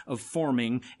intention of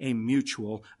forming a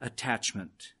mutual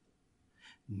attachment.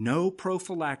 No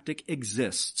prophylactic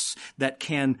exists that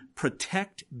can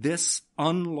protect this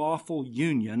unlawful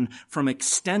union from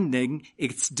extending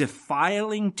its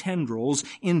defiling tendrils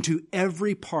into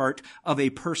every part of a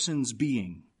person's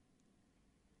being.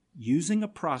 Using a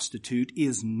prostitute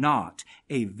is not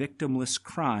a victimless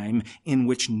crime in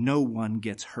which no one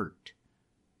gets hurt.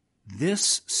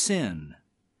 This sin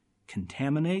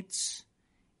contaminates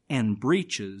and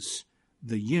breaches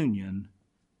the union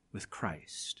with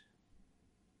Christ.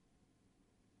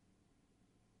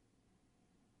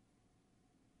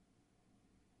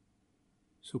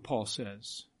 So Paul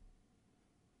says,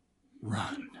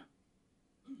 run,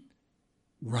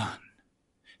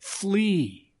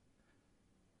 flee.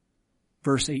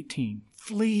 Verse 18,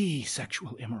 flee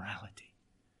sexual immorality.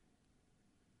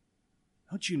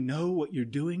 Don't you know what you're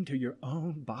doing to your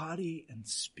own body and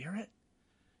spirit?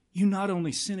 You not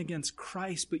only sin against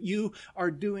Christ, but you are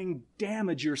doing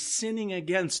damage. You're sinning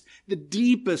against the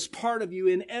deepest part of you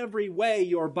in every way,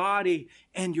 your body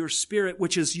and your spirit,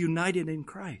 which is united in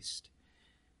Christ.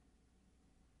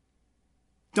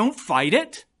 Don't fight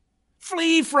it.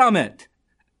 Flee from it.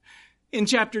 In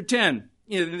chapter 10,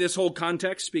 in this whole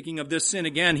context, speaking of this sin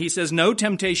again, he says, no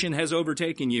temptation has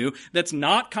overtaken you that's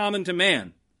not common to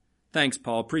man. Thanks,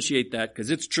 Paul. Appreciate that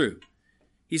because it's true.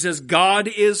 He says, God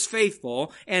is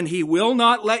faithful and he will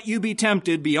not let you be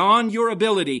tempted beyond your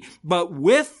ability. But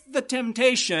with the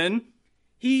temptation,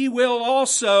 he will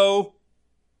also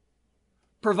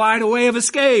provide a way of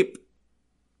escape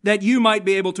that you might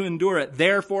be able to endure it.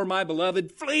 Therefore, my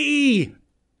beloved, flee.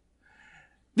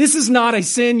 This is not a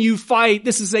sin you fight.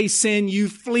 This is a sin you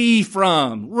flee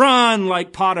from. Run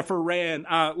like Potiphar ran,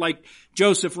 like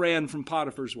Joseph ran from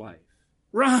Potiphar's wife.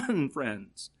 Run,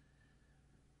 friends.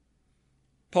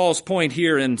 Paul's point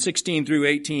here in 16 through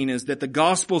 18 is that the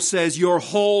gospel says your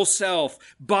whole self,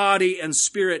 body and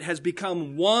spirit, has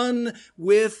become one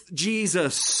with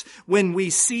Jesus. When we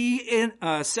see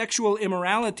sexual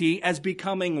immorality as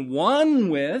becoming one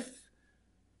with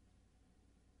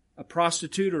a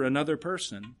prostitute or another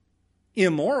person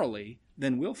immorally,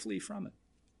 then we'll flee from it.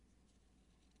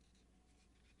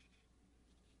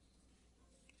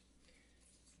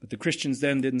 But the Christians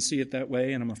then didn't see it that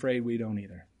way, and I'm afraid we don't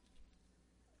either.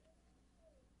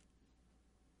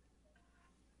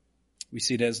 We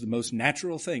see it as the most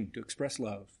natural thing to express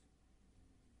love.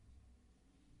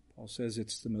 Paul says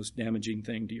it's the most damaging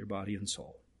thing to your body and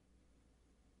soul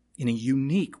in a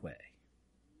unique way.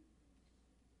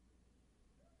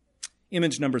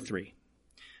 Image number 3.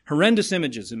 Horrendous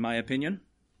images, in my opinion.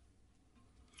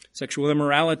 Sexual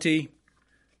immorality,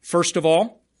 first of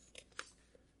all,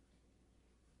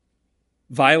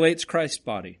 violates Christ's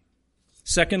body.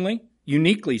 Secondly,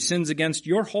 uniquely sins against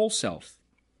your whole self.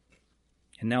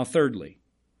 And now thirdly,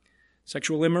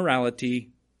 sexual immorality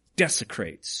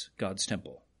desecrates God's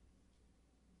temple.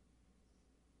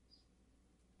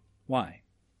 Why?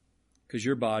 Because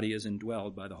your body is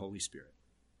indwelled by the Holy Spirit.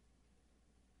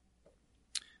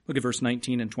 Look at verse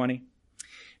 19 and 20.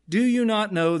 Do you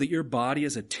not know that your body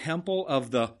is a temple of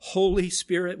the Holy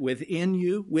Spirit within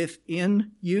you,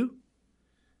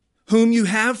 whom you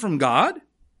have from God?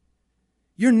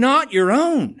 You're not your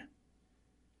own.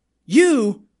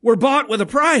 You were bought with a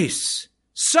price.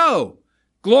 So,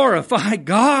 glorify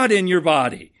God in your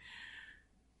body.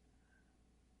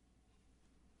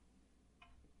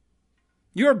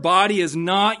 Your body is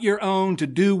not your own to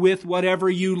do with whatever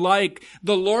you like.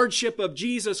 The lordship of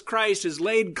Jesus Christ has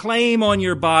laid claim on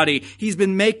your body. He's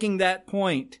been making that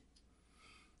point.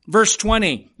 Verse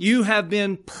 20, you have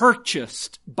been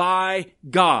purchased by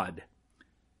God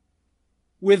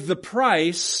with the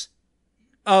price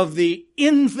of the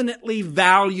infinitely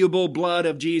valuable blood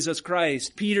of Jesus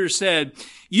Christ. Peter said,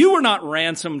 you were not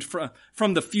ransomed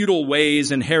from the futile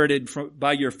ways inherited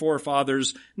by your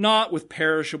forefathers, not with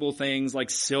perishable things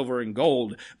like silver and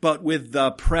gold, but with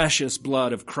the precious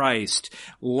blood of Christ,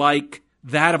 like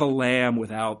that of a lamb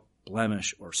without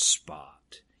blemish or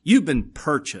spot. You've been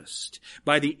purchased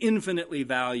by the infinitely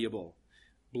valuable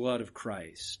blood of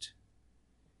Christ.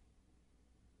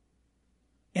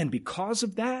 And because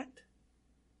of that,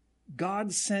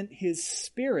 God sent His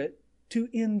Spirit to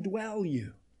indwell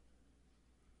you.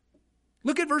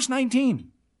 Look at verse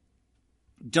 19.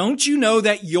 Don't you know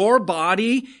that your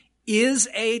body is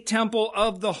a temple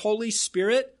of the Holy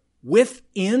Spirit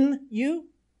within you?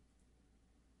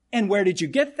 And where did you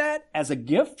get that? As a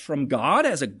gift from God,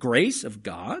 as a grace of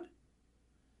God?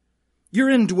 You're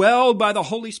indwelled by the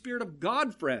Holy Spirit of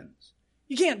God, friends.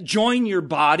 You can't join your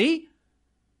body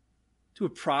to a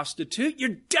prostitute.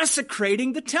 You're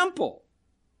desecrating the temple.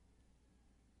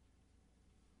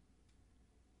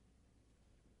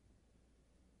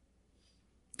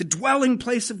 The dwelling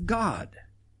place of God.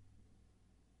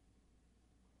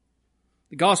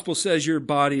 The gospel says your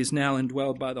body is now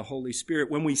indwelled by the Holy Spirit.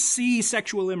 When we see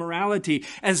sexual immorality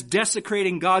as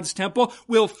desecrating God's temple,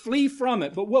 we'll flee from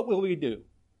it. But what will we do?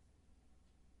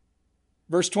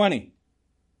 Verse 20.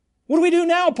 What do we do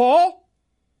now, Paul?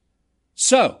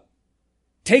 So,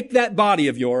 take that body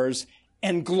of yours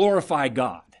and glorify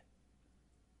God.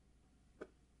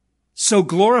 So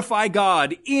glorify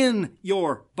God in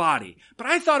your body. But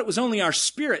I thought it was only our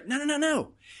spirit.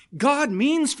 No. God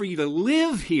means for you to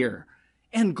live here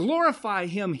and glorify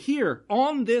Him here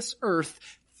on this earth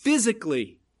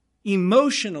physically,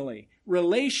 emotionally,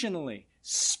 relationally,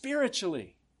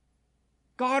 spiritually.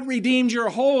 God redeemed your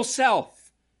whole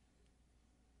self.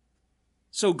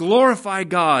 So glorify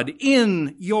God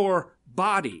in your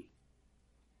body.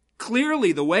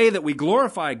 Clearly, the way that we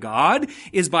glorify God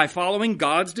is by following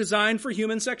God's design for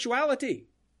human sexuality.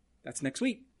 That's next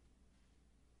week.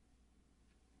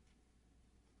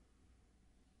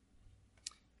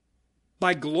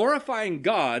 By glorifying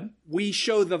God, we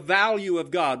show the value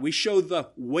of God. We show the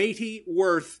weighty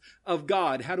worth of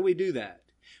God. How do we do that?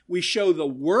 We show the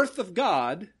worth of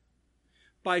God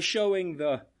by showing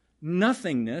the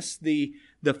nothingness, the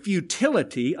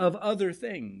futility of other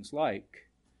things, like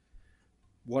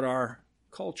what our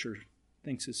culture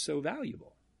thinks is so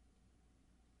valuable.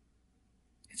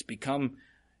 It's become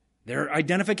their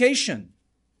identification.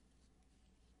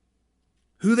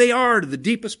 Who they are to the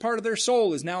deepest part of their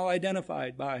soul is now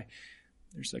identified by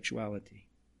their sexuality.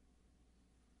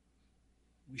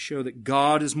 We show that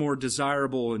God is more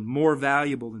desirable and more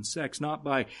valuable than sex, not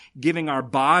by giving our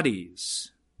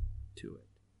bodies to it,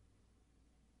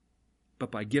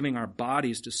 but by giving our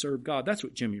bodies to serve God. That's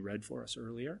what Jimmy read for us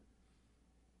earlier.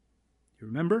 You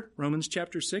remember Romans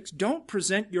chapter 6? Don't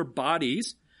present your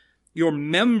bodies, your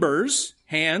members,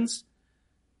 hands,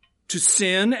 to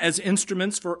sin as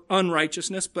instruments for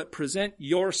unrighteousness, but present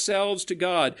yourselves to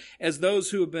God as those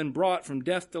who have been brought from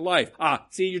death to life.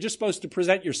 See, you're just supposed to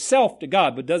present yourself to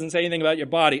God, but it doesn't say anything about your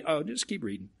body. Just keep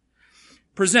reading.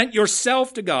 Present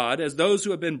yourself to God as those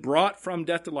who have been brought from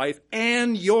death to life,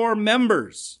 and your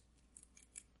members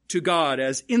to God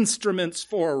as instruments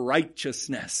for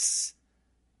righteousness.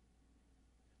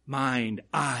 Mind,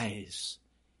 eyes,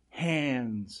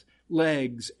 hands,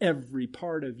 legs, every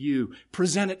part of you.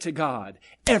 Present it to God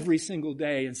every single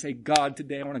day and say, God,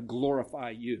 today I want to glorify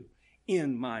you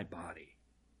in my body.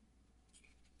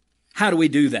 How do we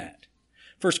do that?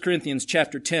 1 Corinthians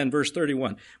chapter 10, verse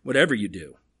 31. Whatever you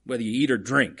do, whether you eat or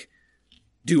drink,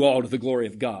 do all to the glory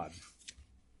of God.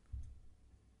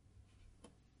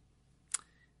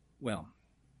 Well,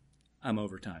 I'm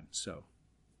over time, so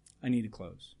I need to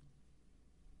close.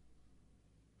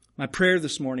 My prayer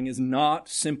this morning is not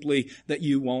simply that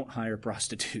you won't hire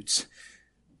prostitutes.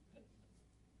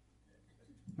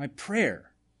 My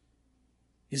prayer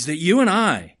is that you and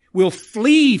I will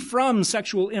flee from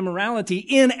sexual immorality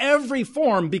in every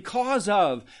form because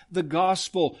of the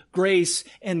gospel, grace,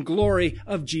 and glory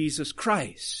of Jesus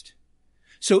Christ.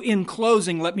 So in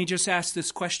closing, let me just ask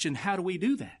this question. How do we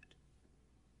do that?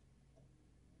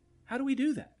 How do we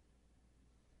do that?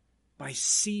 By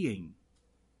seeing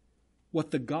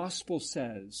what the gospel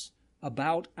says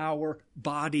about our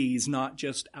bodies, not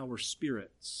just our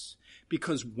spirits.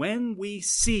 Because when we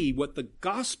see what the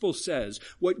gospel says,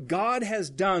 what God has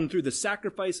done through the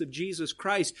sacrifice of Jesus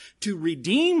Christ to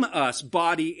redeem us,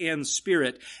 body and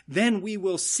spirit, then we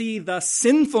will see the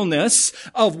sinfulness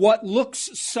of what looks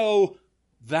so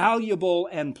valuable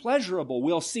and pleasurable.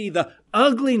 We'll see the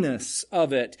ugliness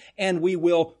of it, and we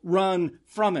will run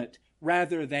from it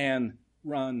rather than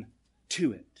run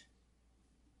to it.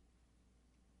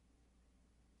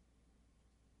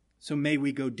 So may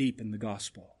we go deep in the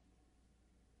gospel.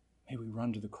 May we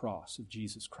run to the cross of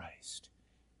Jesus Christ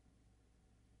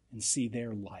and see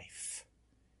their life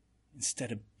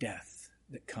instead of death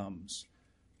that comes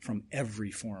from every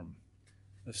form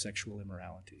of sexual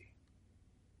immorality.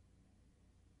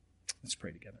 Let's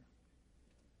pray together.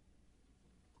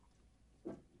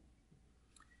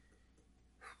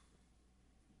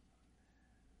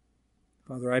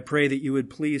 Father, I pray that you would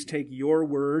please take your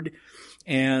word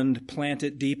and plant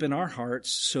it deep in our hearts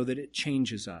so that it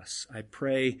changes us. I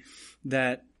pray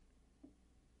that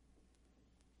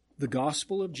the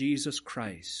gospel of Jesus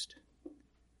Christ,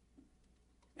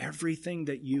 everything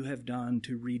that you have done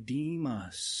to redeem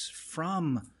us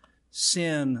from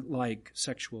sin like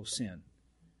sexual sin,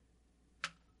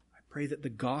 I pray that the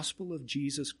gospel of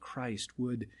Jesus Christ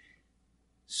would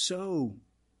so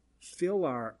fill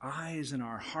our eyes and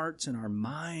our hearts and our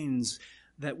minds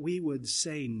that we would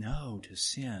say no to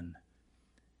sin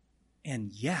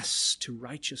and yes to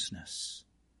righteousness.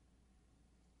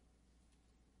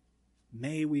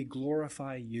 May we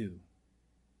glorify you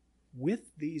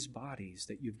with these bodies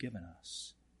that you've given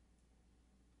us.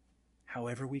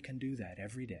 However we can do that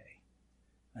every day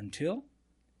until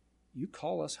you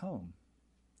call us home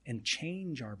and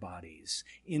change our bodies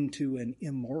into an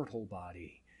immortal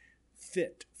body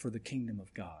fit for the kingdom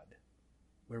of God,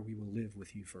 where we will live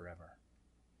with you forever.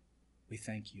 We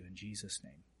thank you in Jesus'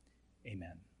 name.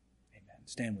 Amen. Amen.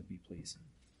 Stand with me, please.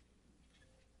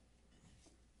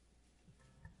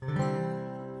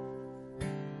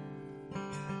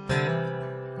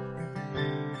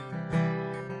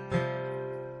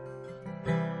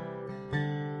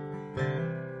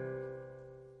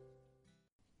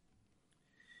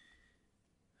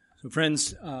 So,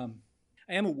 friends, I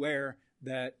am aware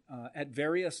that at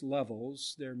various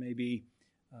levels there may be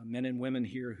men and women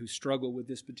here who struggle with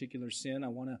this particular sin. I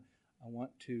want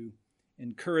to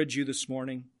encourage you this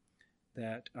morning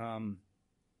that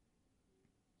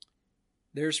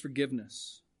there's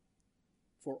forgiveness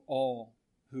for all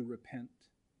who repent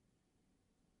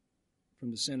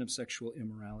from the sin of sexual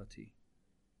immorality.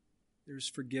 There's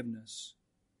forgiveness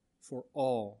for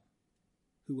all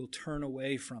who will turn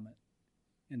away from it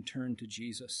and turn to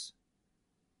Jesus.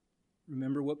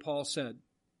 Remember what Paul said,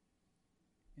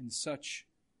 and such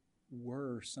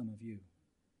were some of you.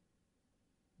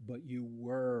 But you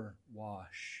were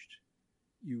washed,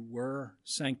 you were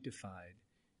sanctified,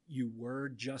 you were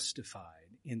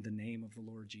justified in the name of the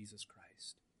Lord Jesus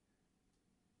Christ.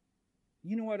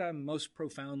 You know what I'm most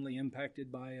profoundly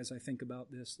impacted by as I think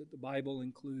about this? That the Bible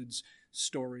includes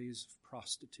stories of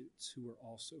prostitutes who were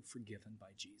also forgiven by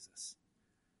Jesus.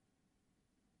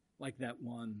 Like that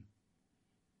one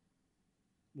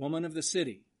woman of the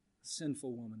city, a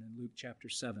sinful woman in Luke chapter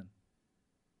 7,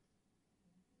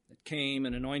 that came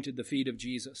and anointed the feet of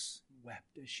Jesus,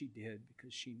 wept as she did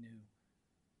because she knew.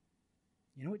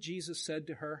 You know what Jesus said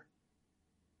to her?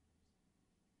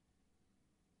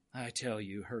 I tell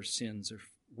you, her sins,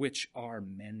 which are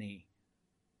many,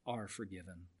 are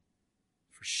forgiven,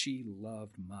 for she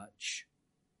loved much.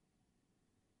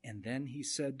 And then he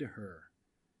said to her,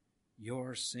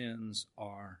 your sins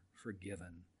are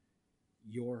forgiven.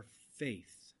 Your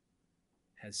faith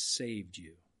has saved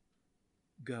you.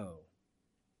 Go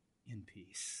in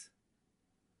peace.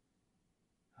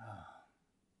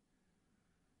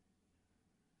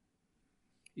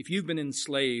 If you've been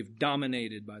enslaved,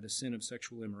 dominated by the sin of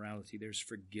sexual immorality, there's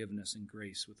forgiveness and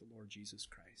grace with the Lord Jesus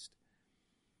Christ.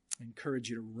 I encourage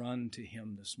you to run to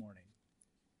him this morning.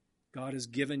 God has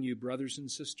given you brothers and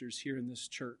sisters here in this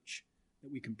church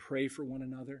that we can pray for one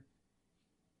another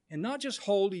and not just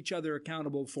hold each other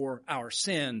accountable for our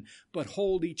sin, but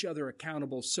hold each other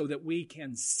accountable so that we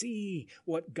can see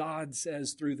what God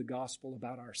says through the gospel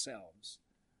about ourselves,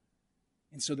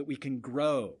 and so that we can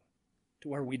grow to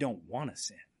where we don't want to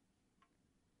sin.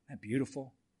 Isn't that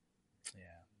beautiful?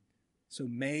 Yeah. So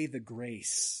may the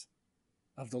grace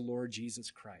of the Lord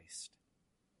Jesus Christ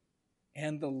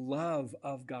and the love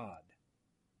of God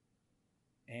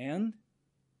and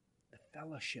the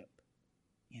fellowship,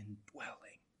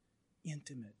 indwelling,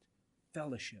 intimate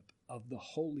fellowship of the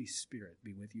Holy Spirit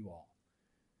be with you all.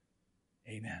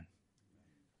 Amen.